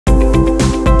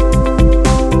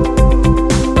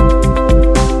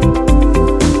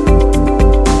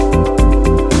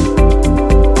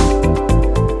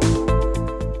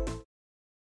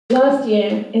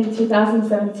year, in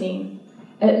 2017,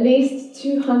 at least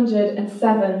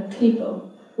 207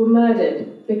 people were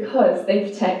murdered because they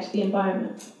protect the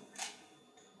environment.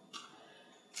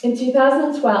 In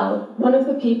 2012, one of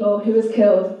the people who was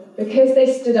killed because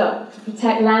they stood up to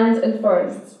protect land and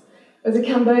forests was a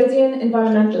Cambodian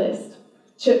environmentalist,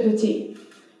 Chut Vati,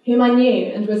 whom I knew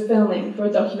and was filming for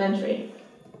a documentary.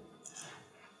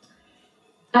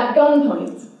 At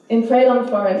gunpoint, in Fran Lambrick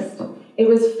forest, it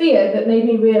was fear that made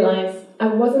me realise I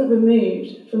wasn't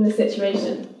removed from the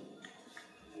situation.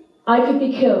 I could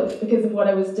be killed because of what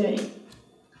I was doing.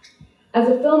 As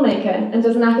a filmmaker and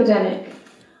as an academic,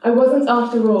 I wasn't,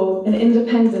 after all, an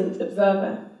independent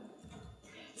observer.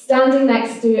 Standing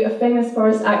next to a famous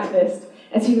forest activist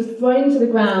as he was thrown to the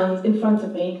ground in front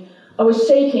of me, I was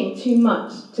shaking too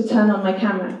much to turn on my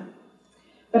camera.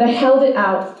 But I held it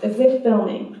out as if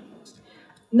filming,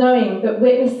 knowing that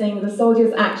witnessing the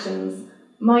soldiers' actions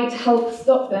might help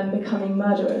stop them becoming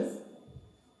murderers.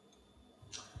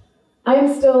 I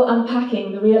am still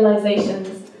unpacking the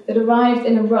realizations that arrived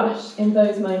in a rush in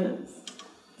those moments.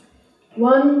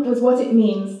 One was what it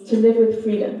means to live with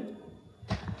freedom,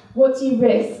 what you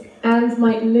risk and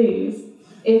might lose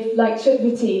if, like Chut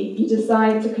Vati, you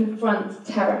decide to confront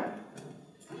terror.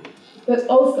 But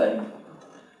also,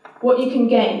 what you can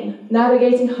gain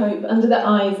navigating hope under the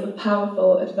eyes of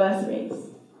powerful adversaries.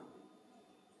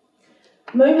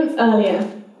 Moments earlier,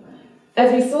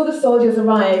 as we saw the soldiers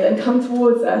arrive and come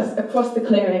towards us across the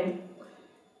clearing,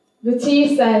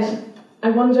 Vati said,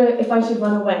 "I wonder if I should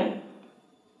run away."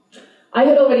 I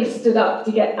had already stood up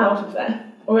to get out of there,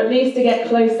 or at least to get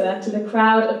closer to the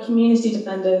crowd of community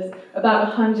defenders about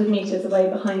 100 metres away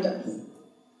behind us.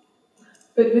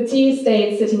 But Vati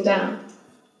stayed sitting down.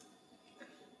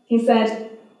 He said,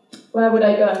 "Where would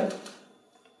I go?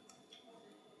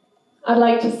 I'd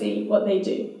like to see what they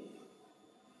do."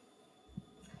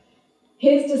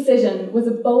 His decision was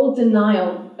a bold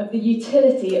denial of the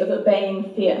utility of obeying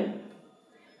fear.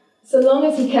 So long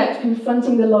as he kept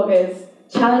confronting the loggers,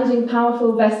 challenging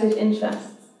powerful vested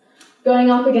interests,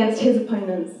 going up against his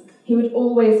opponents, he would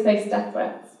always face death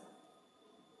threats.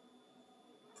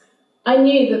 I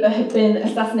knew that there had been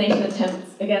assassination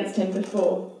attempts against him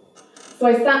before, so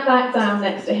I sat back down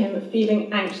next to him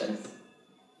feeling anxious.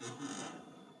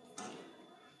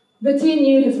 Vati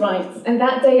knew his rights, and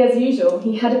that day, as usual,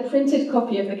 he had a printed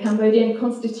copy of the Cambodian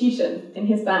Constitution in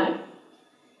his bag.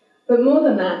 But more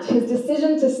than that, his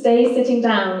decision to stay sitting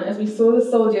down as we saw the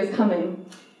soldiers coming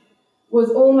was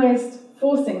almost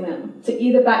forcing them to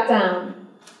either back down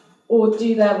or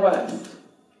do their worst.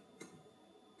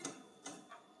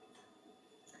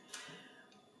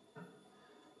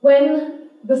 When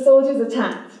the soldiers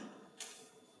attacked,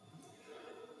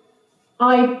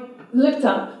 I looked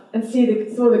up and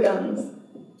saw the guns.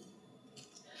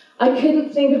 I couldn't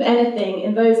think of anything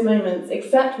in those moments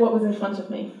except what was in front of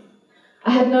me.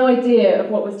 I had no idea of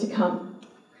what was to come.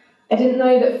 I didn't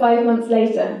know that 5 months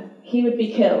later he would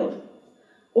be killed,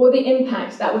 or the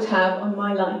impact that would have on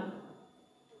my life.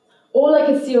 All I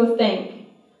could see or think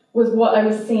was what I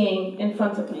was seeing in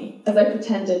front of me as I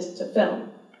pretended to film.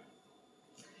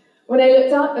 When I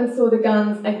looked up and saw the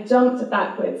guns, I jumped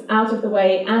backwards out of the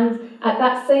way, and at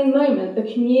that same moment,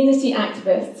 the community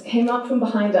activists came up from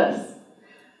behind us,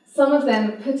 some of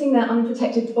them putting their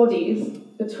unprotected bodies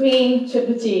between Chut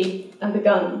Vati and the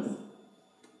guns.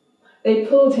 They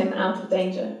pulled him out of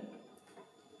danger.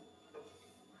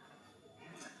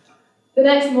 The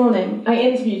next morning, I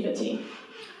interviewed Vati,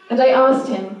 and I asked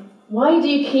him, "Why do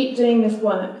you keep doing this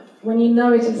work when you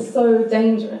know it is so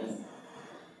dangerous?"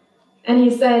 And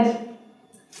he said,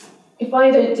 "If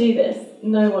I don't do this,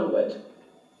 no one would.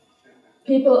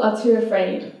 People are too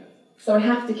afraid, so I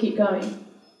have to keep going."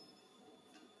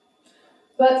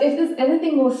 But if there's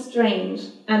anything more strange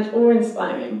and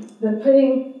awe-inspiring than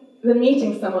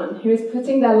meeting someone who is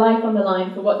putting their life on the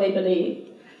line for what they believe,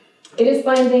 it is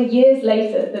finding years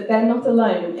later that they're not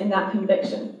alone in that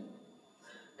conviction.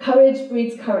 Courage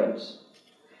breeds courage.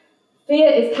 Fear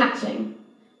is catching,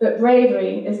 but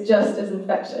bravery is just as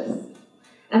infectious.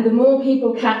 And the more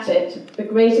people catch it, the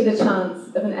greater the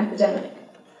chance of an epidemic.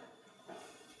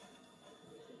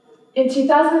 In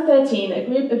 2013, a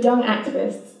group of young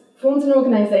activists formed an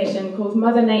organisation called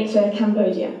Mother Nature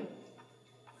Cambodia.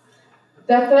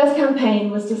 Their first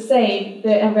campaign was to save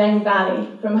the Ereng Valley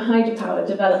from hydropower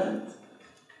development.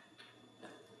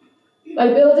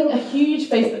 By building a huge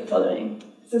Facebook following,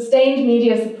 sustained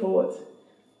media support,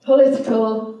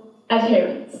 political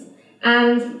adherence,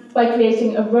 and by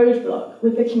creating a roadblock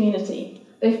with the community,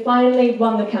 they finally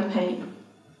won the campaign.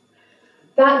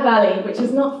 That valley, which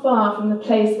is not far from the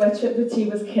place where Chut Vati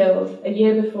was killed a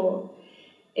year before,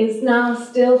 is now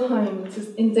still home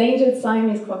to endangered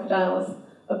Siamese crocodiles,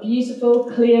 a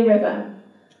beautiful, clear river,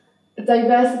 a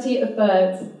diversity of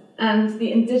birds, and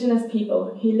the indigenous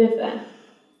people who live there.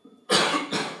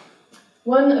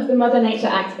 One of the Mother Nature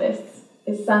activists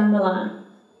is Sam Milan.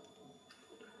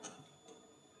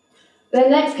 Their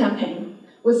next campaign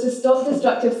was to stop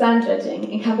destructive sand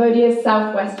dredging in Cambodia's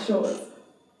southwest shores.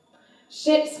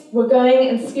 Ships were going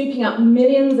and scooping up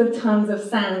millions of tons of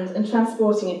sand and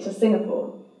transporting it to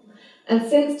Singapore. And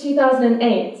since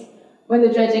 2008, when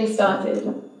the dredging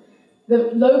started, the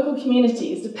local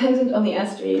communities dependent on the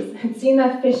estuaries had seen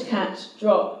their fish catch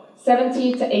drop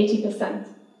 70 to 80%.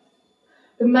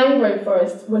 The mangrove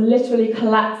forests were literally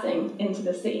collapsing into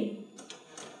the sea.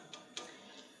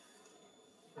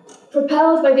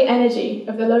 Propelled by the energy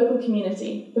of the local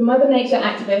community, the Mother Nature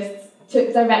activists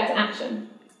took direct action.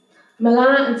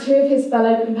 Milan and two of his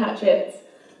fellow compatriots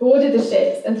boarded the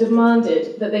ships and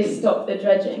demanded that they stop the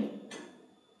dredging.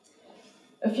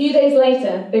 A few days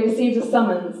later, they received a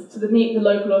summons to meet the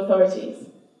local authorities.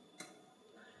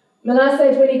 Milan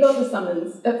said when he got the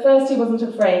summons, at first he wasn't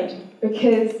afraid,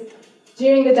 because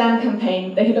during the dam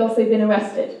campaign, they had also been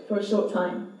arrested for a short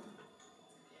time.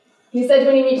 He said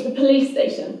when he reached the police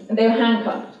station and they were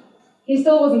handcuffed, he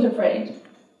still wasn't afraid.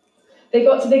 They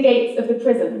got to the gates of the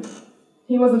prison.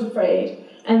 He wasn't afraid.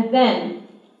 And then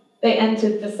they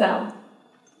entered the cell.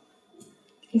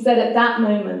 He said, at that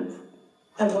moment,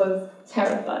 I was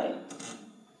terrified.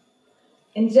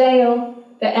 In jail,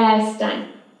 the air stank.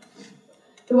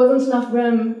 There wasn't enough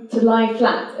room to lie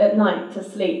flat at night to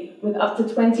sleep, with up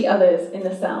to 20 others in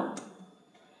the cell.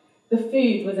 The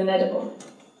food was inedible.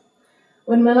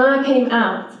 When Milan came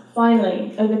out,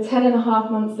 finally, over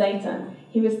 10.5 months later,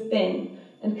 he was thin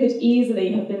and could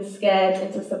easily have been scared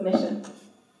into submission.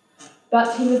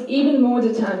 But he was even more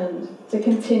determined to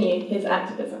continue his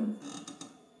activism.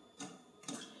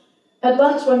 At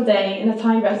lunch one day in a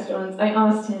Thai restaurant, I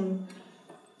asked him,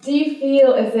 do you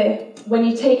feel as if when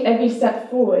you take every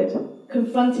step forward,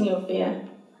 confronting your fear,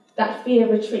 that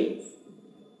fear retreats?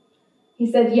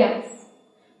 He said, yes.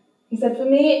 He said, for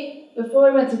me, before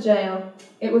I went to jail,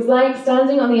 it was like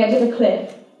standing on the edge of a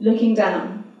cliff, looking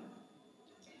down.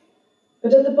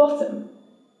 But at the bottom,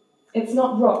 it's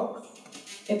not rocks,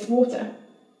 it's water.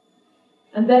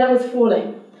 And then I was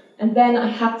falling, and then I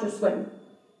had to swim.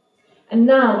 And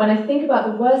now, when I think about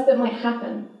the worst that might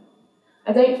happen,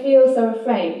 I don't feel so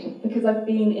afraid because I've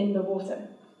been in the water.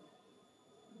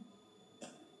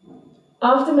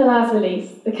 After Milan's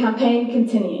release, the campaign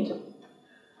continued,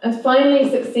 and finally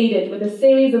succeeded with a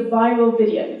series of viral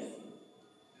videos.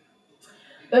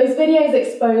 Those videos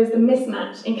exposed the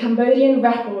mismatch in Cambodian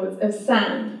records of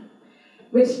sand,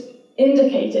 which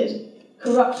indicated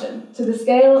corruption to the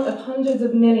scale of hundreds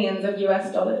of millions of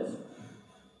US dollars.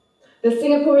 The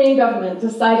Singaporean government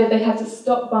decided they had to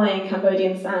stop buying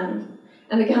Cambodian sand,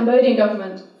 and the Cambodian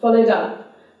government followed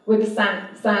up with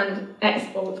a sand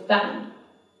export ban.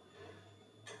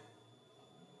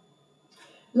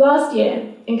 Last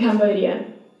year, in Cambodia,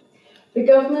 the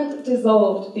government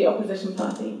dissolved the opposition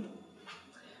party.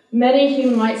 Many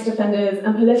human rights defenders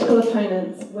and political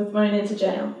opponents were thrown into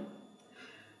jail.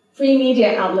 Free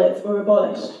media outlets were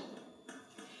abolished.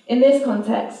 In this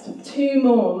context, 2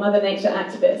 more Mother Nature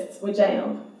activists were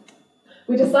jailed.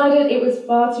 We decided it was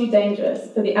far too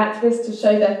dangerous for the activists to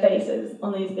show their faces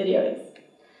on these videos,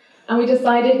 and we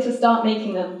decided to start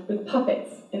making them with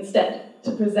puppets instead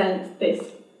to present this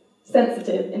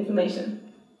sensitive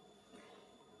information.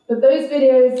 But those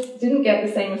videos didn't get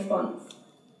the same response.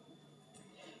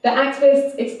 The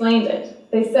activists explained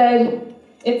it. They said,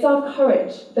 it's our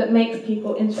courage that makes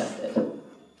people interested.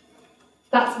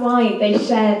 That's why they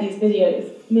share these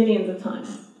videos millions of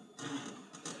times.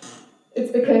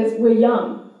 It's because we're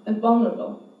young and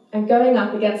vulnerable and going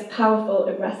up against powerful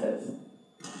aggressors.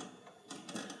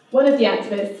 One of the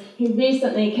activists, who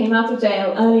recently came out of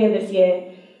jail earlier this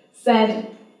year,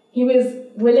 said he was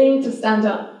willing to stand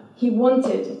up. He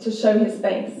wanted to show his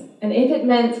face, and if it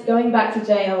meant going back to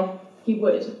jail, he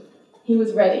would. He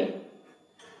was ready.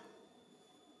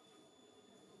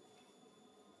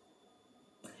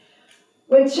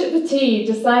 When Chupati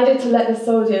decided to let the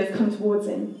soldiers come towards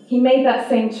him, he made that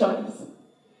same choice.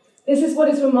 This is what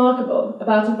is remarkable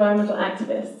about environmental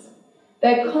activists.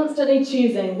 They're constantly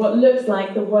choosing what looks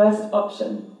like the worst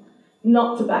option,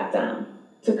 not to back down,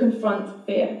 to confront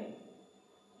fear.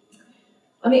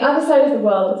 On the other side of the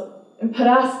world, in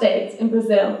Pará State in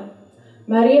Brazil,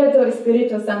 Maria do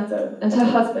Espírito Santo and her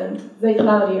husband, Zé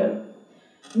Claudio,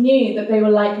 knew that they were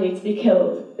likely to be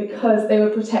killed because they were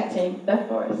protecting their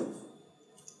forests.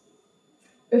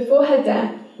 Before her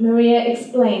death, Maria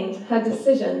explained her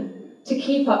decision to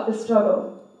keep up the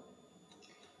struggle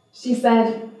She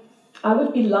said, "I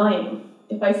would be lying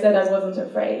if I said I wasn't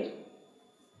afraid.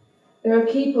 There are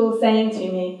people saying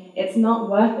to me, it's not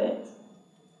worth it.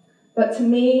 But to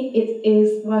me, it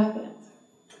is worth it."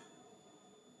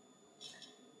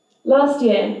 Last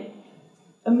year,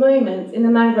 a moment in the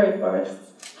mangrove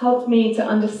forests helped me to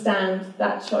understand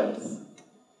that choice.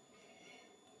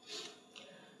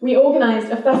 We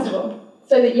organised a festival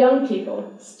so that young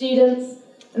people, students,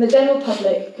 and the general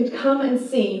public could come and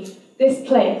see this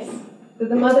place that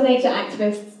the Mother Nature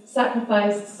activists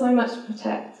sacrificed so much to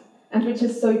protect, and which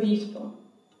is so beautiful.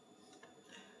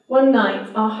 One night,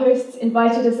 our hosts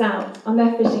invited us out on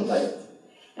their fishing boat,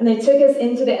 and they took us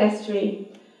into the estuary.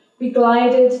 We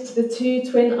glided to the two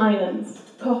twin islands,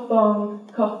 Koh Bong,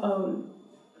 Koh On,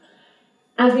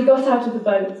 and we got out of the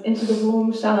boat into the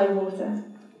warm, shallow water.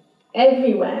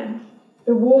 Everywhere,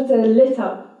 the water lit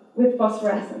up with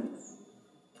phosphorescence.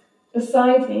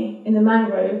 Beside me, in the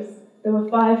mangroves, there were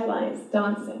fireflies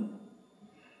dancing.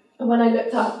 And when I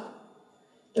looked up,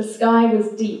 the sky was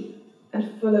deep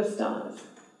and full of stars.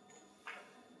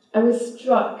 I was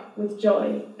struck with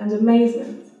joy and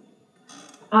amazement.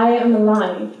 I am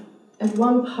alive and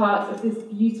one part of this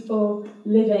beautiful,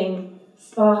 living,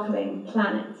 sparkling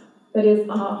planet that is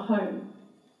our home.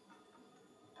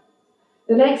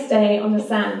 The next day on the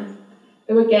sand,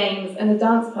 there were games and a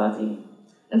dance party,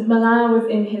 and Milan was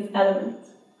in his element.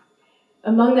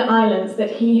 Among the islands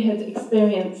that he had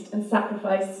experienced and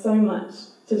sacrificed so much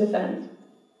to defend.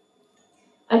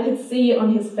 I could see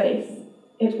on his face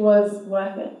it was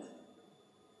worth it.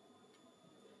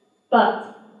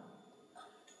 But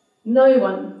no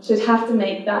one should have to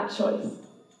make that choice,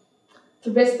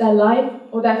 to risk their life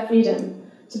or their freedom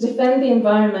to defend the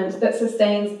environment that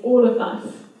sustains all of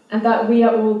us and that we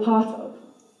are all part of.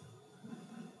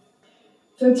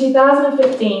 From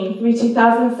 2015 through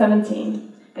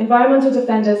 2017, environmental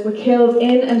defenders were killed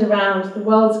in and around the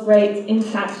world's great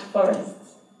intact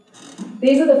forests.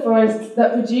 These are the forests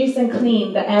that produce and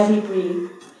clean the air we breathe,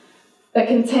 that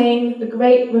contain the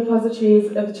great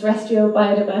repositories of terrestrial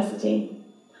biodiversity,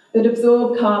 that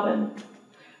absorb carbon,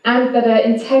 and that are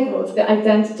integral to the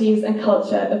identities and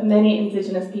culture of many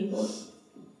indigenous peoples.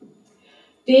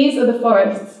 These are the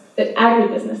forests that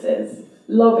agribusinesses,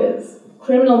 loggers,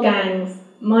 criminal gangs,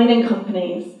 mining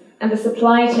companies, and the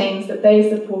supply chains that they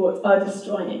support are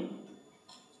destroying.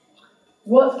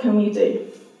 What can we do?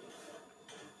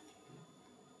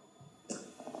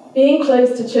 Being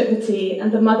close to Chukbati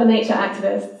and the Mother Nature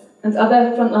activists and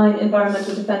other frontline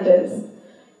environmental defenders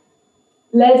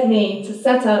led me to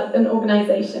set up an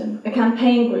organisation, a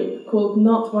campaign group called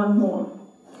Not One More,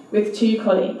 with 2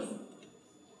 colleagues.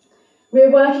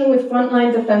 We're working with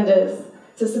frontline defenders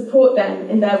to support them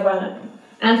in their work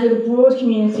and with a broad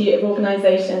community of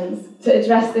organisations to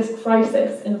address this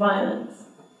crisis in violence.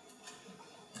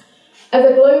 As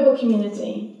a global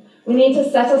community, we need to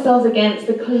set ourselves against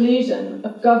the collusion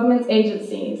of government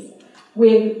agencies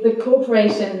with the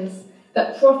corporations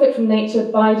that profit from nature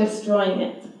by destroying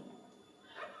it.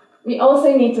 We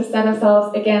also need to set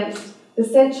ourselves against the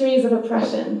centuries of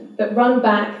oppression that run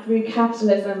back through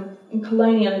capitalism and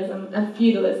colonialism and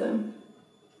feudalism.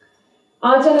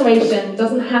 Our generation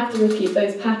doesn't have to repeat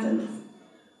those patterns.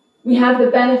 We have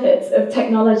the benefits of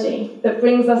technology that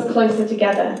brings us closer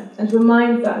together and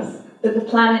reminds us that the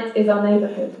planet is our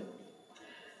neighbourhood.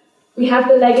 We have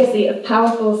the legacy of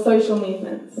powerful social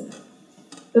movements,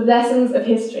 the lessons of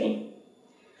history,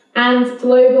 and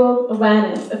global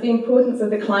awareness of the importance of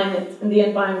the climate and the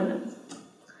environment.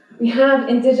 We have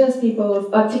Indigenous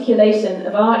peoples' articulation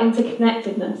of our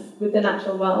interconnectedness with the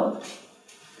natural world.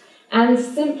 And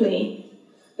simply,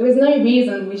 there is no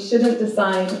reason we shouldn't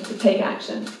decide to take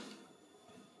action.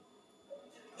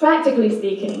 Practically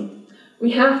speaking,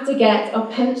 we have to get our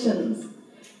pensions,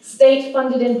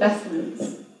 state-funded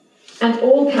investments, and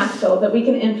all capital that we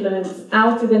can influence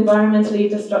out of environmentally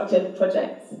destructive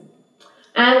projects.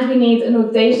 And we need an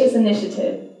audacious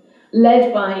initiative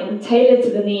led by and tailored to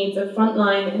the needs of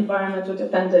frontline environmental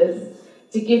defenders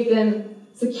to give them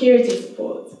security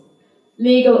support,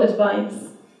 legal advice,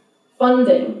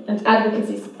 funding and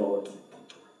advocacy support,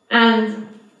 and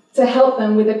to help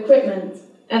them with equipment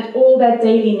and all their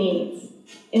daily needs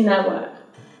in their work.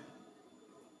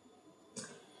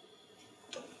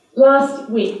 Last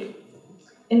week,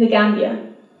 in the Gambia,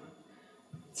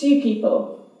 2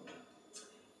 people,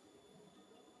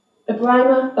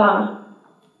 Ibrahima Ba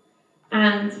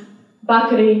and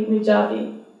Bakari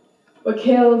Mujabi, were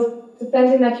killed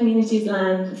defending their community's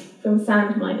land from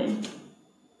sand mining.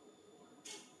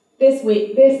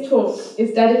 This talk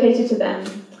is dedicated to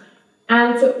them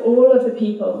and to all of the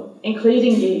people,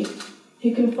 including you,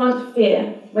 who confront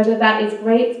fear, whether that is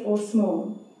great or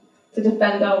small, to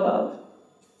defend our world.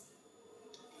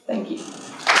 Thank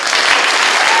you.